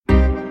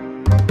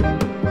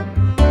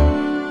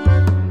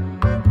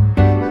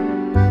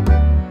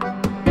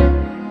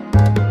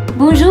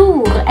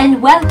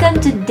welcome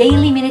to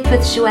Daily Minute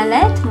with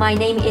Joëlette. My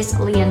name is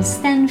Leon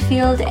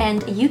Stanfield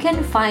and you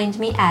can find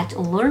me at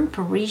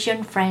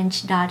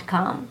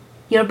learnparisianfrench.com.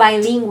 Your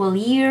bilingual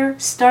year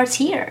starts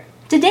here.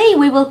 Today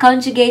we will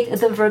conjugate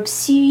the verb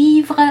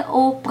suivre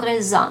au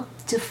présent,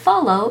 to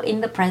follow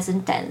in the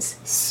present tense.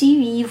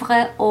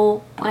 Suivre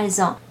au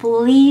présent.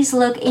 Please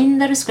look in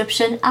the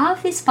description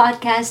of this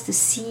podcast to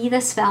see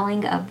the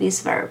spelling of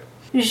this verb.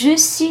 Je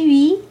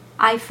suis,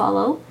 I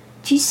follow.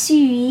 Tu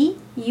suis,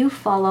 you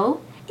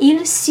follow.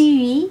 Il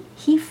suit,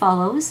 he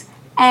follows.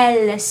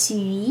 Elle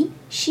suit,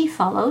 she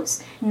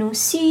follows. Nous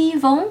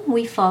suivons,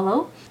 we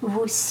follow.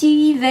 Vous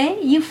suivez,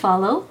 you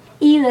follow.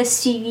 Ils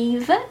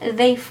suivent,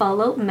 they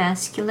follow,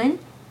 masculine.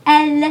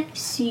 Elles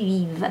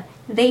suivent,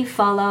 they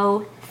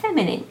follow,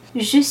 feminine.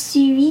 Je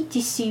suis,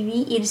 tu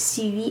suis, il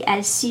suit,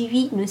 elle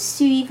suit, nous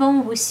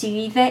suivons, vous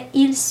suivez,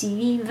 ils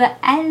suivent,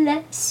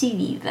 elles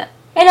suivent.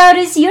 And now it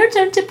is your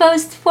turn to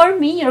post for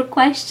me your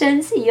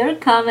questions, your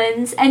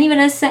comments, and even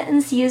a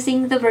sentence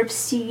using the verb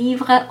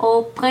suivre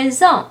au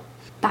présent.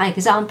 Par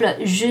exemple,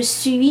 je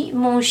suis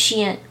mon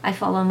chien. I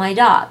follow my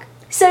dog.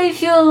 So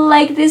if you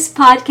like this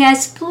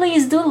podcast,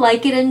 please do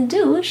like it and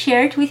do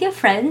share it with your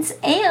friends.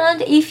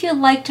 And if you'd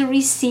like to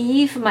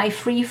receive my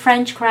free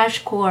French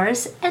crash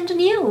course and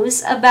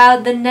news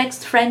about the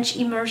next French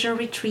immersion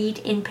retreat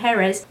in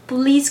Paris,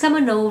 please come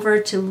on over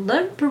to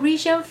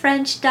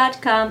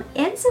learnparisianfrench.com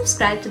and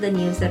subscribe to the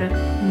newsletter.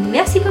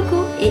 Merci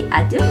beaucoup et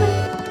à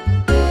demain!